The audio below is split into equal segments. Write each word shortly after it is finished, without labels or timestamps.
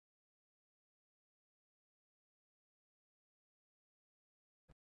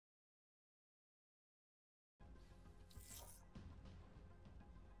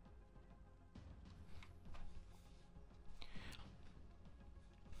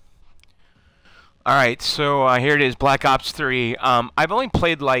Alright, so here it is, Black Ops 3. I've only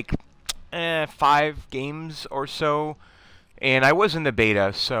played like 5 games or so, and I was in the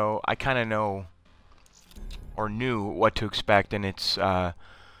beta, so I kind of know or knew what to expect, and it's not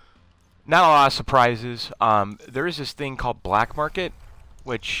a lot of surprises. There is this thing called Black Market,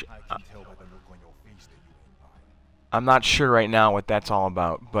 which I'm not sure right now what that's all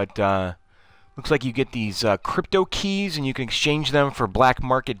about, but looks like you get these crypto keys, and you can exchange them for black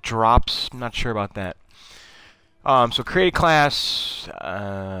market drops. I'm not sure about that. So create a class.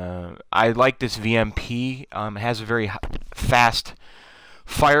 I like this VMP. It has a very fast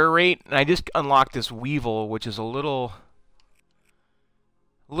fire rate, and I just unlocked this Weevil, which is a little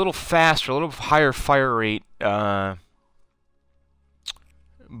faster, a little higher fire rate,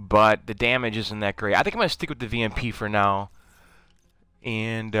 but the damage isn't that great. I think I'm gonna stick with the VMP for now.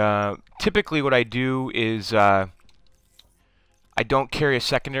 And typically what I do is I don't carry a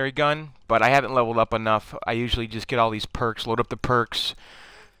secondary gun, but I haven't leveled up enough. I usually just get all these perks, load up the perks,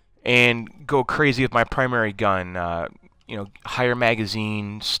 and go crazy with my primary gun. You know, higher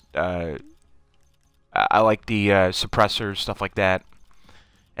magazines. I like the suppressors, stuff like that.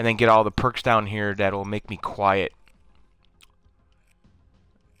 And then get all the perks down here that'll make me quiet.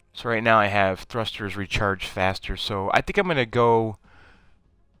 So right now I have thrusters recharge faster. So I think I'm gonna go.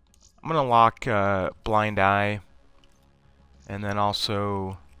 I'm gonna lock blind eye, and then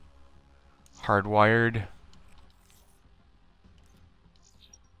also hardwired.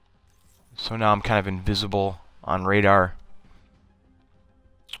 So now I'm kind of invisible on radar.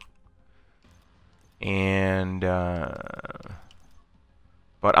 And but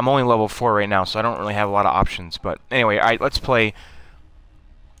I'm only level 4 right now, so I don't really have a lot of options. But anyway, alright, let's play.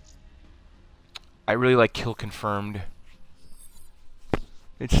 I really like Kill Confirmed.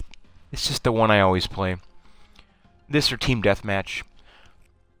 It's just the one I always play. This or Team Deathmatch.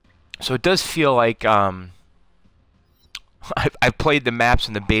 So it does feel like I've played the maps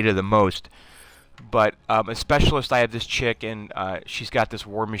in the beta the most. But a specialist, I have this chick, and she's got this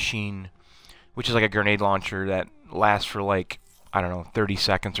War Machine, which is like a grenade launcher that lasts for like, I don't know, 30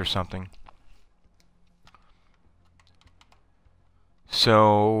 seconds or something.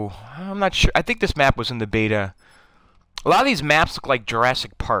 So I'm not sure. I think this map was in the beta. A lot of these maps look like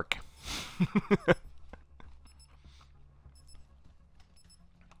Jurassic Park.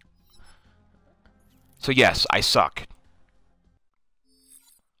 So yes, I suck.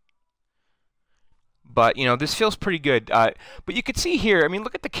 But, you know, this feels pretty good. But you can see here, I mean,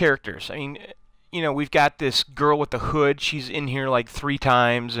 look at the characters. I mean, you know, we've got this girl with the hood. She's in here like 3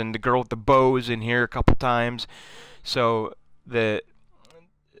 times, and the girl with the bow is in here a couple times. So the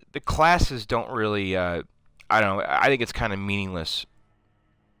classes don't really, I don't know, I think it's kind of meaningless.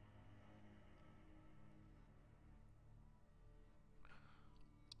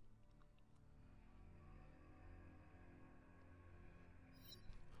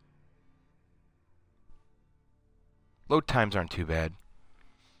 Load times aren't too bad.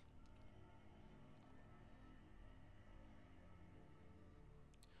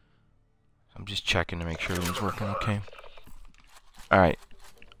 I'm just checking to make sure everything's working okay. Alright.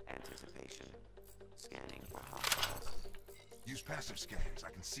 Anticipation. Scanning for hostiles. Use passive scans.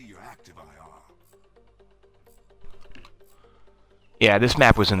 I can see your active IR. Yeah, this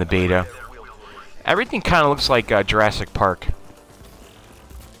map was in the beta. Everything kind of looks like Jurassic Park.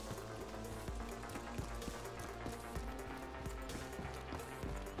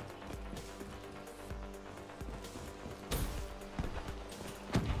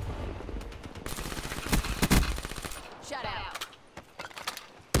 Shut out.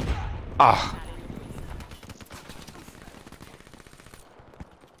 Ah.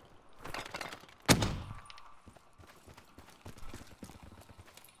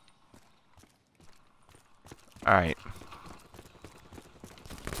 Alright.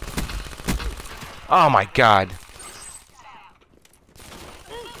 Oh my god.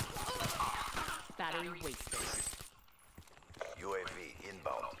 Battery wasted. UAV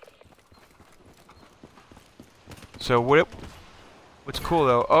inbound. So what's cool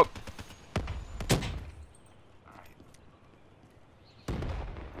though? Oh.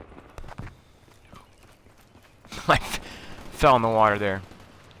 I fell in the water there.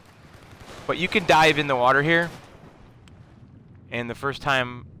 But you can dive in the water here. And the first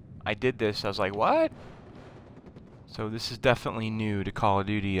time I did this, I was like, what? So this is definitely new to Call of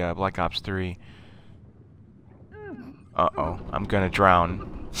Duty Black Ops 3. Uh-oh, I'm gonna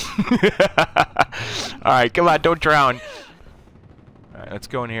drown. Alright, come on, don't drown. Alright, let's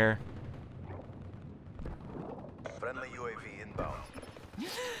go in here. Friendly UAV inbound.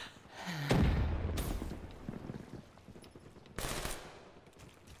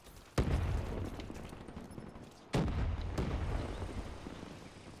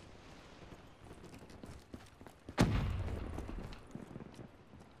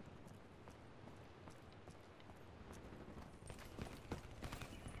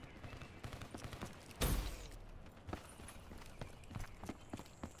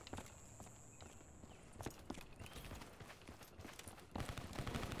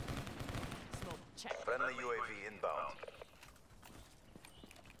 Check. Friendly UAV inbound.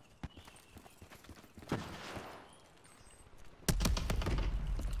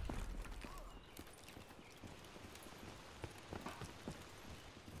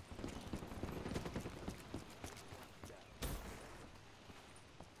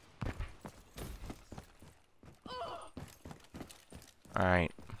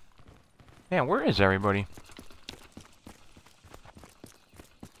 Alright. Man, where is everybody?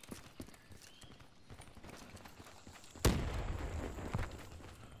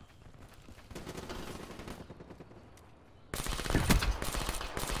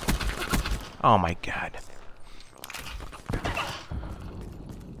 Oh my god.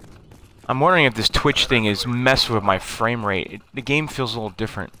 I'm wondering if this Twitch thing is messing with my frame rate. The game feels a little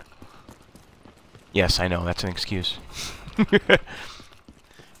different. Yes, I know, that's an excuse.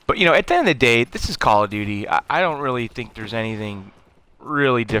 But, you know, at the end of the day, this is Call of Duty. I don't really think there's anything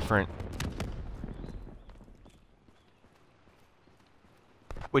really different.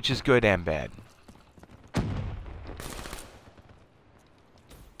 Which is good and bad.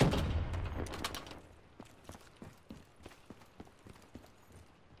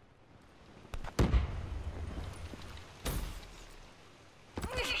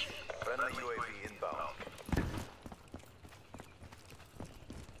 Friendly UAV inbound.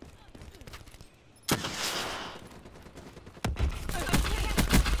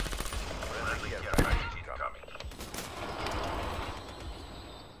 Friendly care package incoming.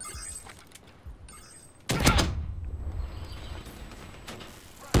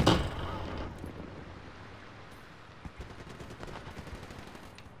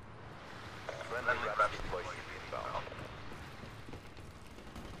 Friendly rapid deploy ship inbound.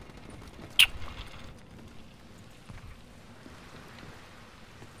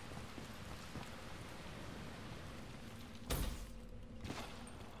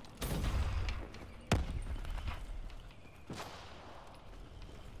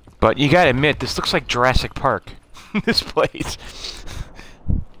 But you gotta admit, this looks like Jurassic Park. This place.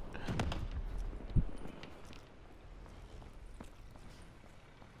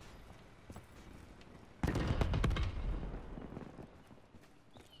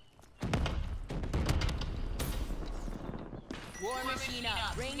 War machine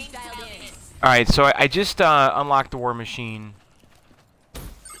up. Range dialed in. Alright, so I just unlocked the War Machine,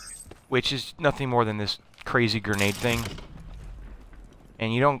 which is nothing more than this crazy grenade thing.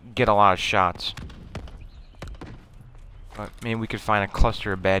 And you don't get a lot of shots. But maybe we could find a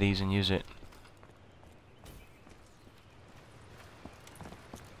cluster of baddies and use it.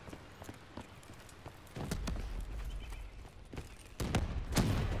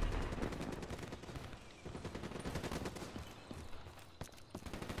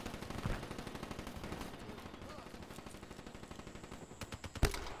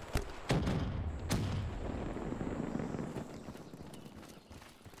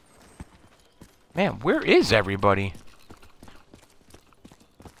 Man, where is everybody?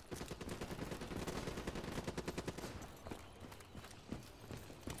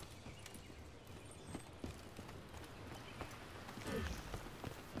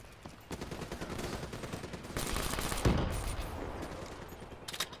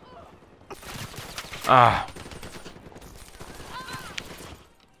 Ah.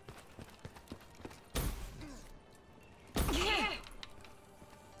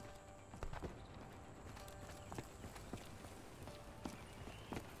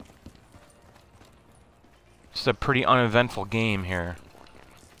 It's a pretty uneventful game here.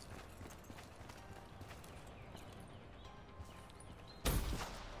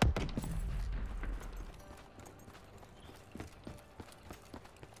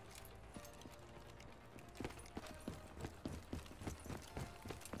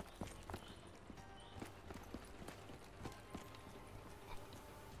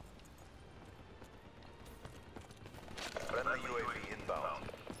 Friendly UAV inbound.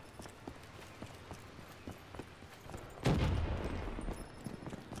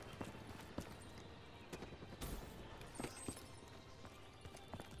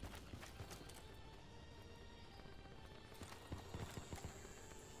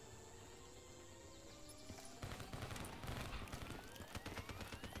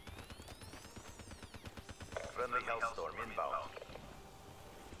 Friendly Hellstorm inbound.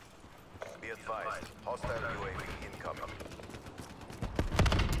 Be advised, hostile UAV incoming.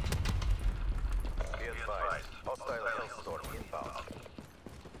 Be advised, hostile Hellstorm inbound.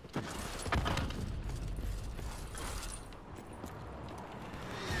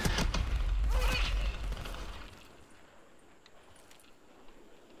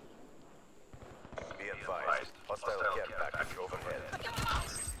 Be advised, hostile care package overhead.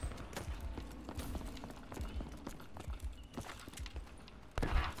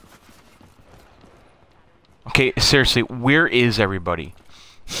 Okay, seriously, where is everybody?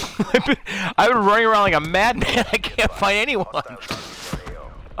 I've been running around like a madman. I can't find anyone. Hostile in your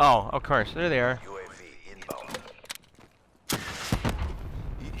AO. Oh, of course. There they are. UAV inbound.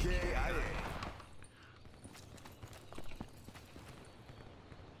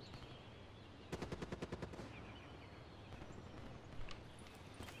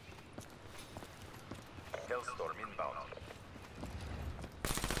 Hellstorm inbound.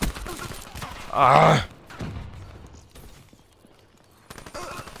 Ah.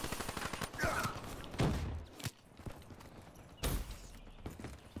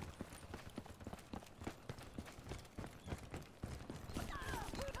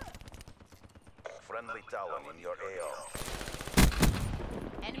 Friendly Talon in your AO.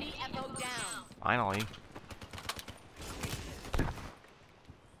 Enemy FO down. Finally.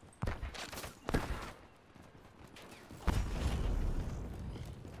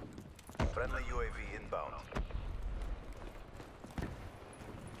 Friendly UAV inbound.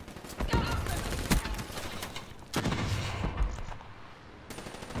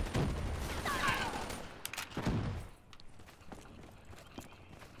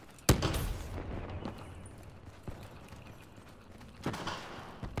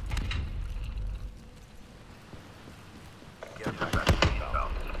 Get back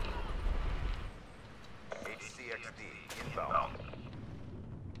inbound. HCXD inbound.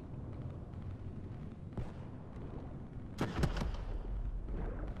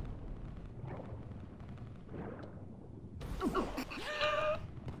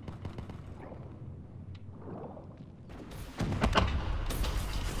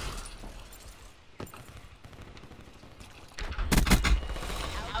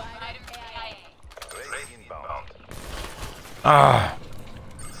 Ray inbound. Ah.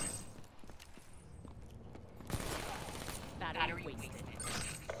 Battery wasted.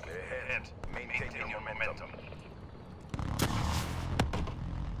 Ahead. Maintain your momentum.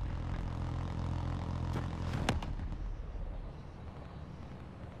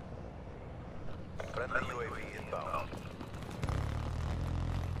 Friendly UAV inbound.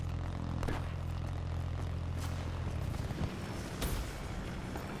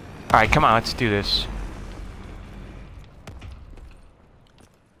 All right, come on, let's do this.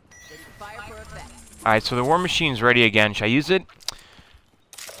 Ready to fire for effect. All right, so the war machine's ready again. Should I use it?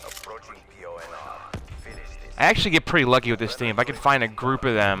 Approaching PONR. Finish this. I actually get pretty lucky with this thing. If I can find a group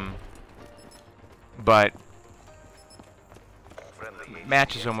of them, but Friendly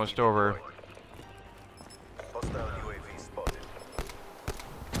match is almost over. Hostile UAV spotted.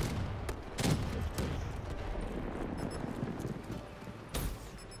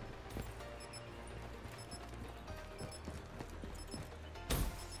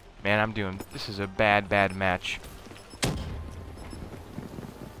 Man, I'm doing. This is a bad, bad match. You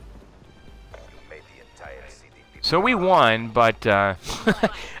made the entire CDP. So we won, but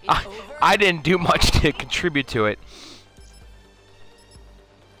I didn't do much to contribute to it.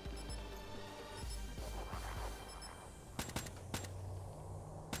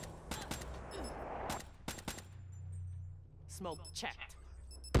 Smoke checked.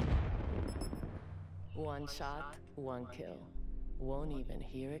 One shot, one kill. Won't even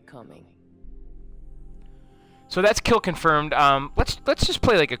hear it coming. So that's kill confirmed. Let's just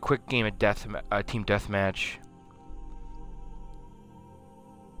play like a quick game of team deathmatch.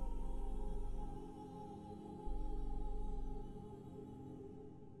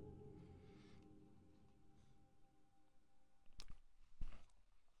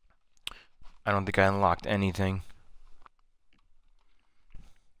 I don't think I unlocked anything.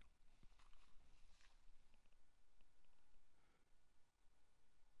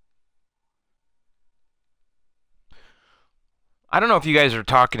 I don't know if you guys are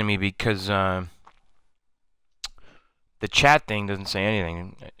talking to me because the chat thing doesn't say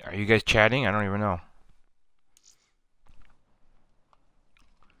anything. Are you guys chatting? I don't even know.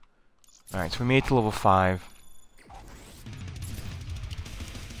 Alright, so we made it to level 5.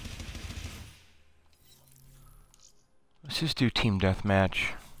 Let's just do team deathmatch.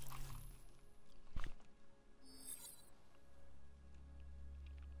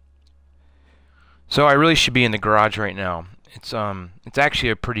 So I really should be in the garage right now. It's actually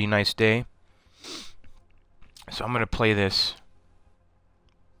a pretty nice day. So I'm gonna play this.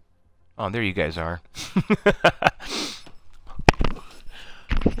 Oh, there you guys are.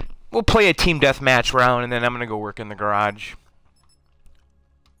 We'll play a team deathmatch round, and then I'm gonna go work in the garage.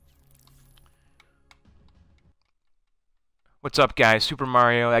 What's up, guys? Super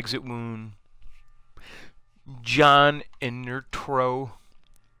Mario, Exit Wound, John and Nurtro.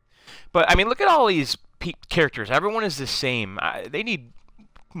 But I mean, look at all these characters. Everyone is the same. They need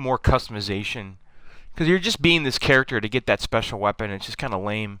more customization. Because you're just being this character to get that special weapon. It's just kind of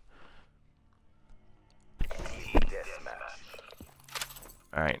lame.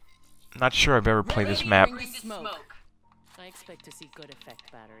 Alright. Not sure I've ever played this map. Smoke. I expect to see good effect,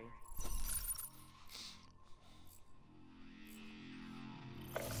 battery.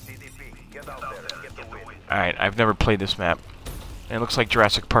 CDP, get out there and get the win. Alright, I've never played this map. And it looks like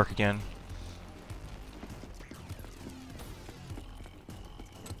Jurassic Park again.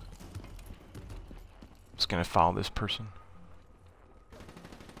 Just gonna follow this person.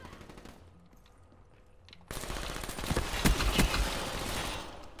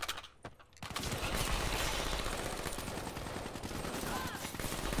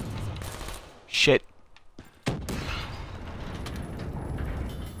 Shit.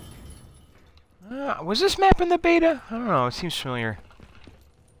 Was this map in the beta? I don't know, it seems familiar.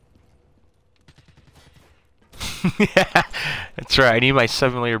 Yeah, that's right, I need my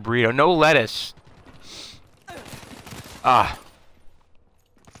 7-layer burrito. No lettuce. Ah.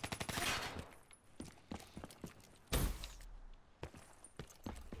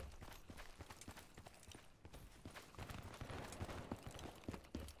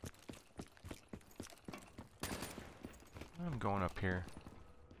 I'm going up here.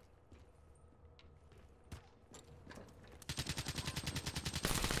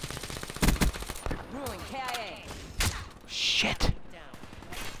 Ruin KIA. Shit.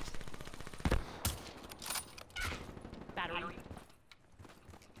 Battery.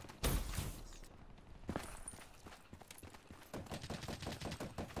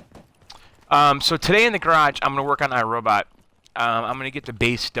 So today in the garage, I'm gonna work on iRobot. I'm gonna get the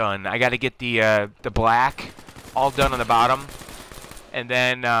base done. I gotta get the black all done on the bottom, and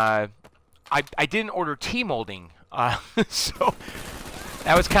then I didn't order T-molding, so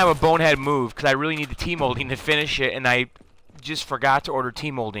that was kind of a bonehead move because I really need the T-molding to finish it, and I just forgot to order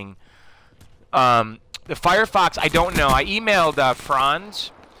T-molding. The Firefox, I don't know. I emailed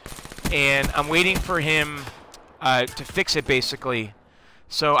Franz, and I'm waiting for him to fix it basically.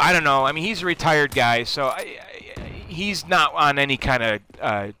 So I don't know. I mean, he's a retired guy, so he's not on any kind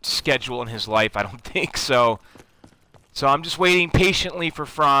of schedule in his life, I don't think. So I'm just waiting patiently for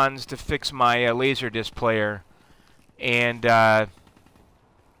Franz to fix my Laserdisc player, and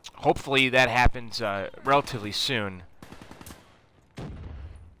hopefully that happens relatively soon.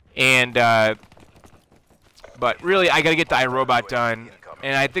 And but really, I gotta get the iRobot done,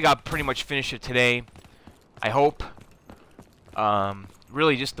 and I think I'll pretty much finish it today. I hope.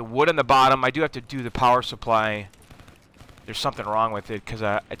 Really, just the wood on the bottom. I do have to do the power supply. There's something wrong with it because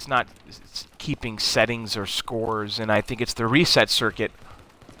it's not keeping settings or scores, and I think it's the reset circuit.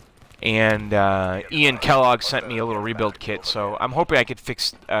 And Ian Kellogg sent me a little rebuild kit, so I'm hoping I could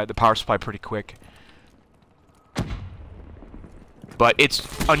fix the power supply pretty quick. But it's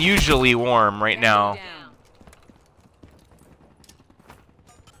unusually warm right now.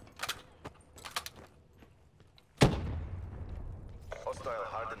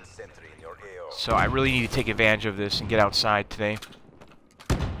 So I really need to take advantage of this and get outside today.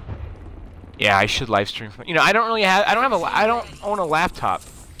 Yeah, I should live stream. You know, I don't own a laptop,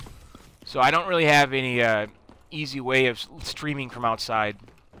 so I don't really have any easy way of streaming from outside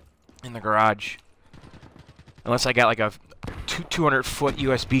in the garage, unless I got like a 200-foot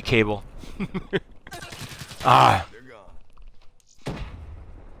USB cable.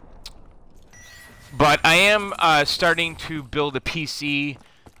 But I am starting to build a PC.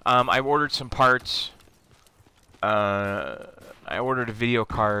 I've ordered some parts. I ordered a video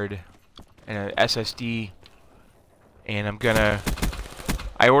card and an SSD, and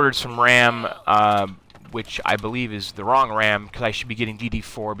I ordered some RAM, which I believe is the wrong RAM because I should be getting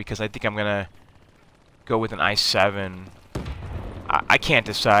DD4 because I think I'm gonna go with an i7. I can't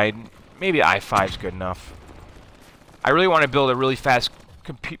decide. Maybe i5 is good enough. I really want to build a really fast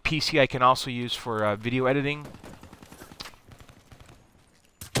PC I can also use for video editing.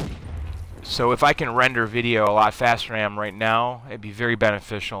 So if I can render video a lot faster than I am right now, it'd be very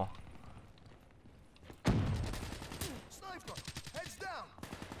beneficial. Sniper, heads down.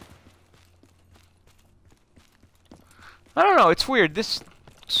 I don't know, it's weird. This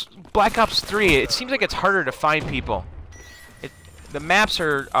Black Ops 3, it seems like it's harder to find people. The maps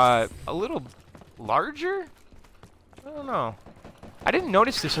are a little larger? I don't know. I didn't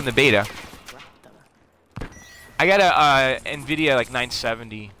notice this in the beta. I got a NVIDIA like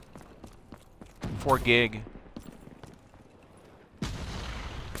 970. 4 gig.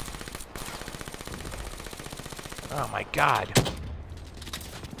 Oh my god.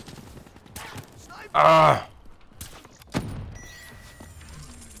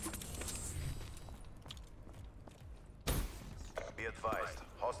 Be advised,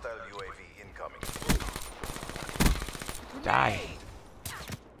 Hostile UAV incoming. Die.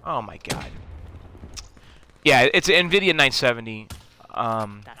 Oh my god. Yeah, it's an NVIDIA 970.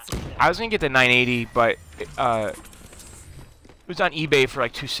 I was gonna get the 980, but it was on eBay for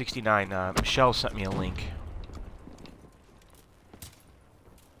like $269. Michelle sent me a link.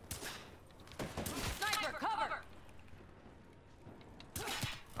 Sniper, cover!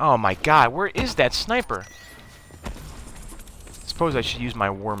 Oh my god, where is that sniper? Suppose I should use my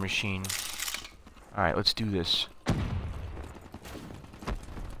war machine. Alright, let's do this.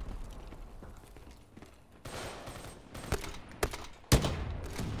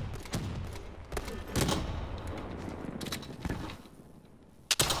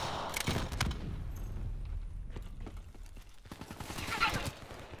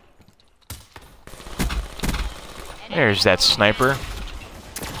 There's that sniper.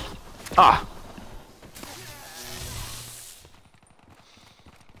 Ah!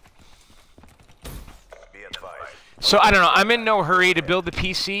 Be advised. So, I don't know. I'm in no hurry to build the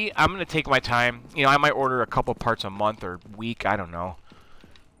PC. I'm going to take my time. You know, I might order a couple parts a month or week. I don't know.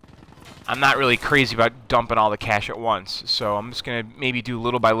 I'm not really crazy about dumping all the cash at once. So, I'm just going to maybe do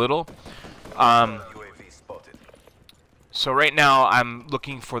little by little. UAV spotted. So, right now, I'm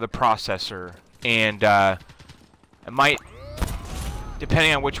looking for the processor. And, I might,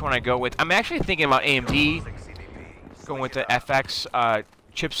 depending on which one I go with. I'm actually thinking about AMD. 6 CDP. Going with the FX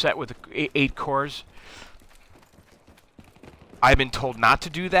chipset with the 8 cores. I've been told not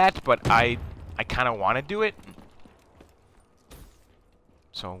to do that, but I kind of want to do it.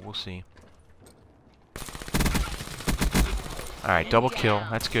 So we'll see. All right, double kill.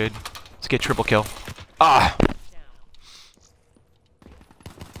 That's good. Let's get triple kill. Ah. Be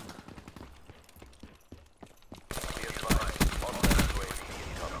advised. Hostile UAV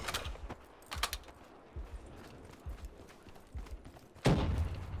incoming.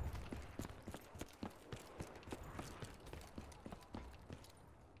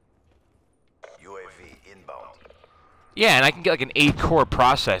 UAV inbound. Yeah, and I can get like an 8-core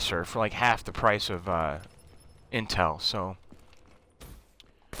processor for like half the price of Intel. So,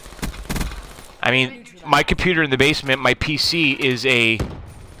 I mean, my computer in the basement, my PC is a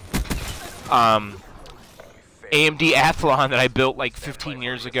AMD Athlon that I built like 15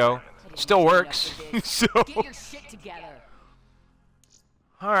 years ago. Still works. So, Get your shit together.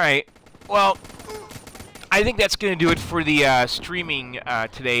 all right. Well, I think that's going to do it for the streaming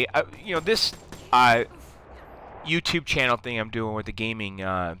today. You know, this YouTube channel thing I'm doing with the gaming,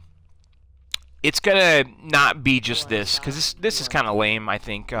 it's gonna not be just this, because this is kind of lame, I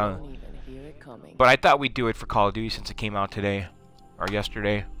think. Won't even hear it coming. But I thought we'd do it for Call of Duty since it came out today, or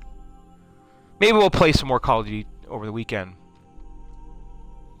yesterday. Maybe we'll play some more Call of Duty over the weekend.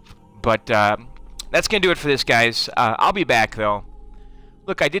 But that's gonna do it for this, guys. I'll be back though.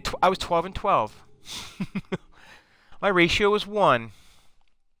 Look, I was 12 and 12. My ratio was 1.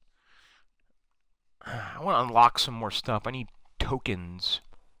 I want to unlock some more stuff. I need tokens.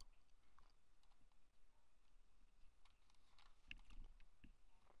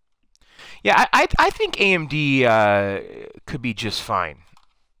 Yeah, I think AMD could be just fine.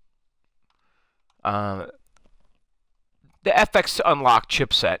 The FX Unlock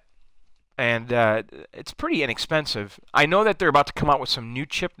chipset, and it's pretty inexpensive. I know that they're about to come out with some new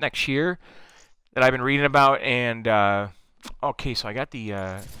chip next year that I've been reading about, and okay, so I got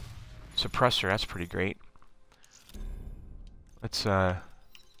the suppressor. That's pretty great. Let's get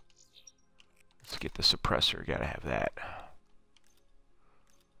the suppressor. Gotta have that.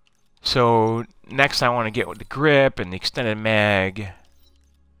 So next I want to get with the grip and the extended mag.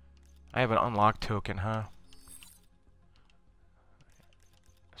 I have an unlock token, huh?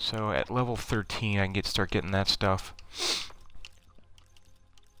 So at level 13 I can start getting that stuff.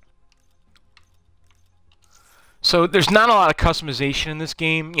 So there's not a lot of customization in this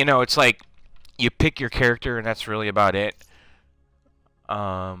game. You know, it's like you pick your character and that's really about it.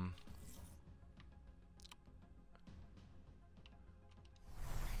 So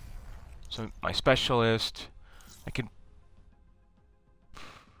my specialist, I can...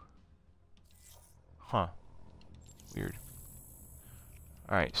 Huh. Weird.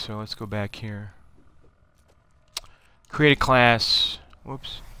 Alright, so let's go back here. Create a class.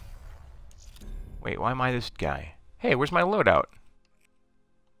 Whoops. Wait, why am I this guy? Hey, where's my loadout?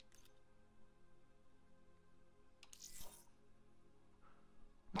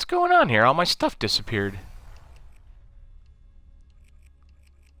 What's going on here? All my stuff disappeared.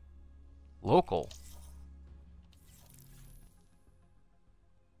 Local.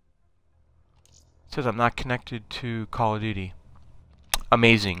 It says I'm not connected to Call of Duty.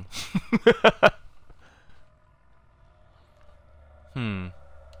 Amazing.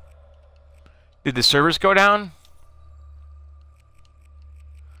 Did the servers go down?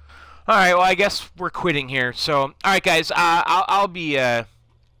 Alright, well, I guess we're quitting here. So, alright, guys, I'll be, no,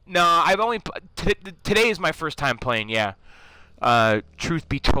 I've only, today is my first time playing, yeah. Truth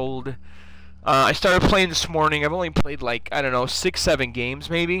be told. I started playing this morning. I've only played, like, I don't know, 6-7 games,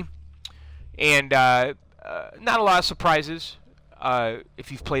 maybe. And, not a lot of surprises,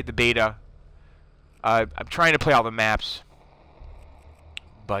 if you've played the beta. I'm trying to play all the maps.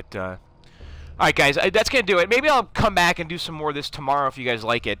 But, alright, guys, that's going to do it. Maybe I'll come back and do some more of this tomorrow if you guys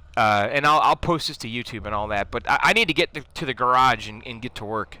like it. And I'll post this to YouTube and all that. But I need to get to the garage and get to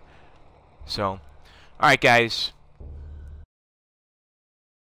work. So, alright, guys.